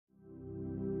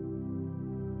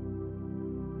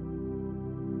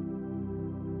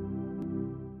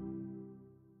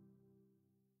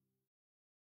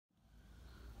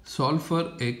Solve for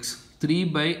x 3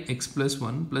 by x plus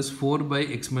 1 plus 4 by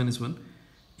x minus 1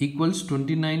 equals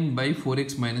 29 by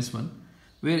 4x minus 1,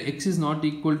 where x is not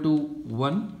equal to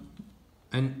 1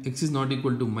 and x is not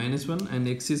equal to minus 1 and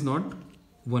x is not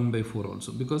 1 by 4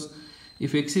 also, because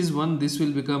if x is 1 this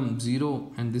will become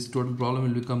 0 and this total problem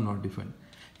will become not defined.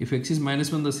 If x is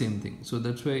minus 1, the same thing, so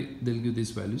that's why they'll give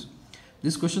these values.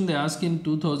 This question they ask in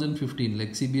 2015, like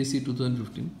CBSE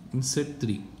 2015 in set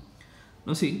 3.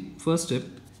 Now see, first step,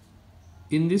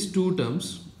 in these two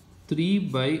terms 3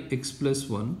 by x plus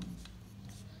 1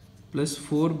 plus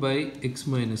 4 by x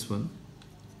minus 1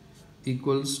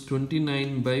 equals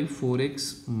 29 by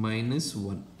 4x minus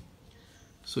 1.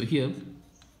 So here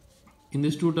in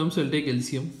these two terms I'll take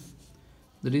LCM,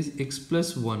 that is x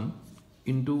plus 1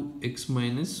 into x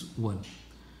minus 1.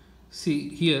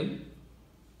 See here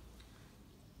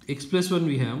x plus 1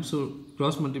 we have, so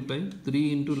cross multiply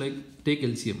 3 into, like, take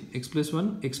LCM, x plus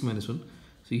 1 x minus 1.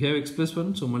 So you have x plus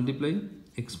 1, so multiply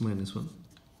x minus 1.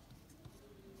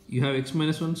 You have x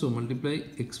minus 1, so multiply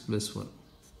x plus 1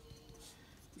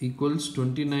 equals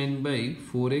 29 by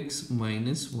 4x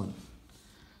minus 1.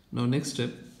 Now next step,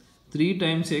 3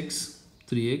 times x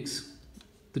 3x,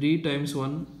 3 times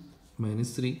 1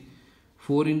 minus 3,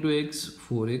 4 into x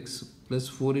 4x plus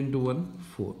 4 into 1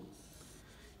 4.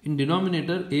 In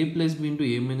denominator a plus b into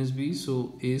a minus b,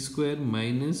 so a square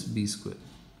minus b square,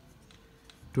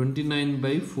 29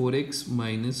 by 4x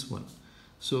minus 1.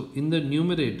 So in the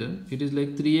numerator it is like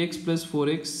 3x plus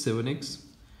 4x 7x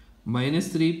minus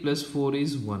 3 plus 4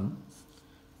 is 1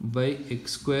 by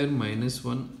x square minus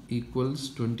 1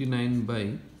 equals 29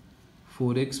 by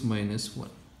 4x minus 1.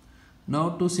 Now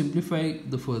to simplify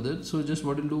the further, so just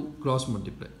what will do, cross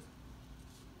multiply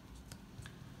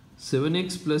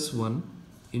 7x plus 1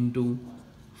 into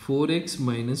 4x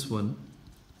minus 1,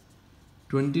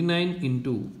 29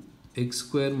 into x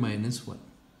square minus 1.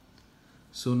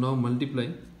 So now multiply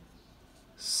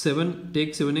 7,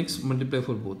 take 7x, multiply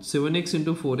for both. 7x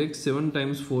into 4x, 7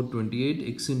 times 4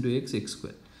 28, x into x, x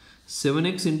square.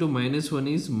 7x into minus 1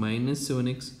 is minus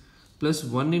 7x, plus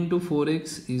 1 into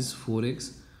 4x is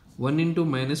 4x, 1 into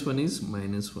minus 1 is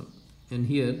minus 1, and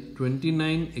here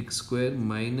 29x square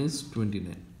minus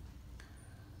 29.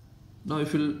 Now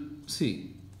if you'll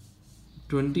see,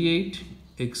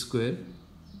 28x square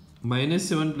minus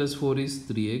 7 plus 4 is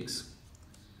 3x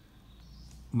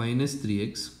minus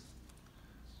 3x,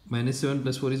 minus 7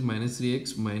 plus 4 is minus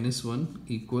 3x minus 1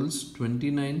 equals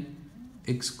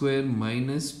 29x square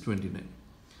minus 29.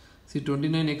 See,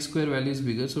 29x square value is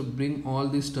bigger, so bring all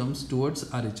these terms towards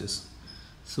RHS.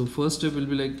 So first step will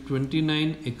be like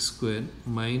 29x square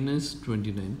minus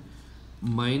 29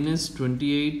 minus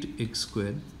 28x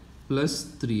square plus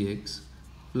 3x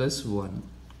plus 1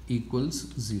 equals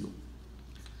 0.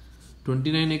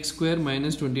 29x square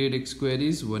minus 28x square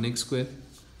is 1x square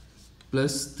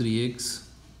plus 3x,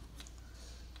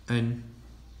 and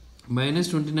minus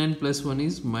 29 plus 1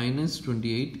 is minus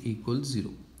 28 equals 0.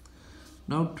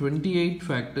 Now 28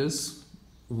 factors,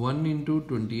 1 into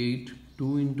 28,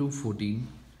 2 into 14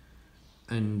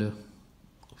 and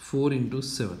 4 into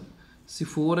 7. See,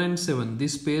 4 and 7,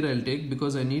 this pair I'll take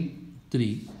because I need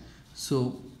 3.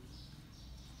 So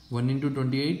 1 into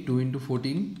 28, 2 into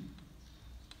 14,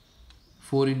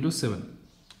 4 into 7.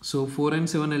 So 4 and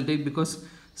 7 I'll take because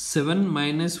 7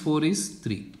 minus 4 is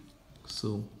 3.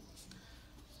 So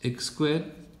x square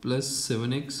plus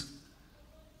 7x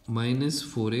minus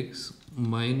 4x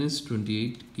minus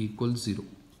 28 equals 0.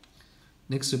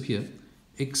 Next step here,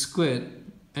 x square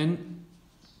and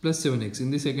plus 7x.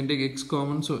 In this I can take x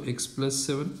common, so x plus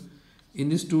 7. In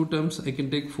these two terms I can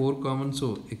take 4 common,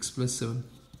 so x plus 7.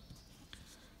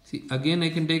 See, again I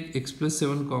can take x plus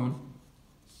 7 common.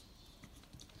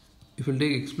 If I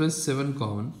take x plus 7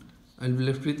 common, I'll be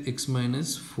left with x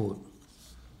minus 4.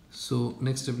 So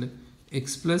next step,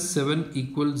 x plus 7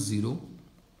 equals 0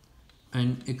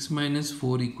 and x minus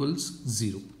 4 equals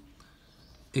 0.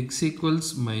 X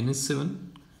equals minus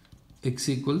 7, x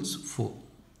equals 4.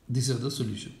 These are the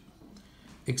solution.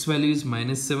 X value is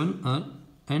minus 7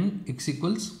 and x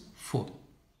equals 4.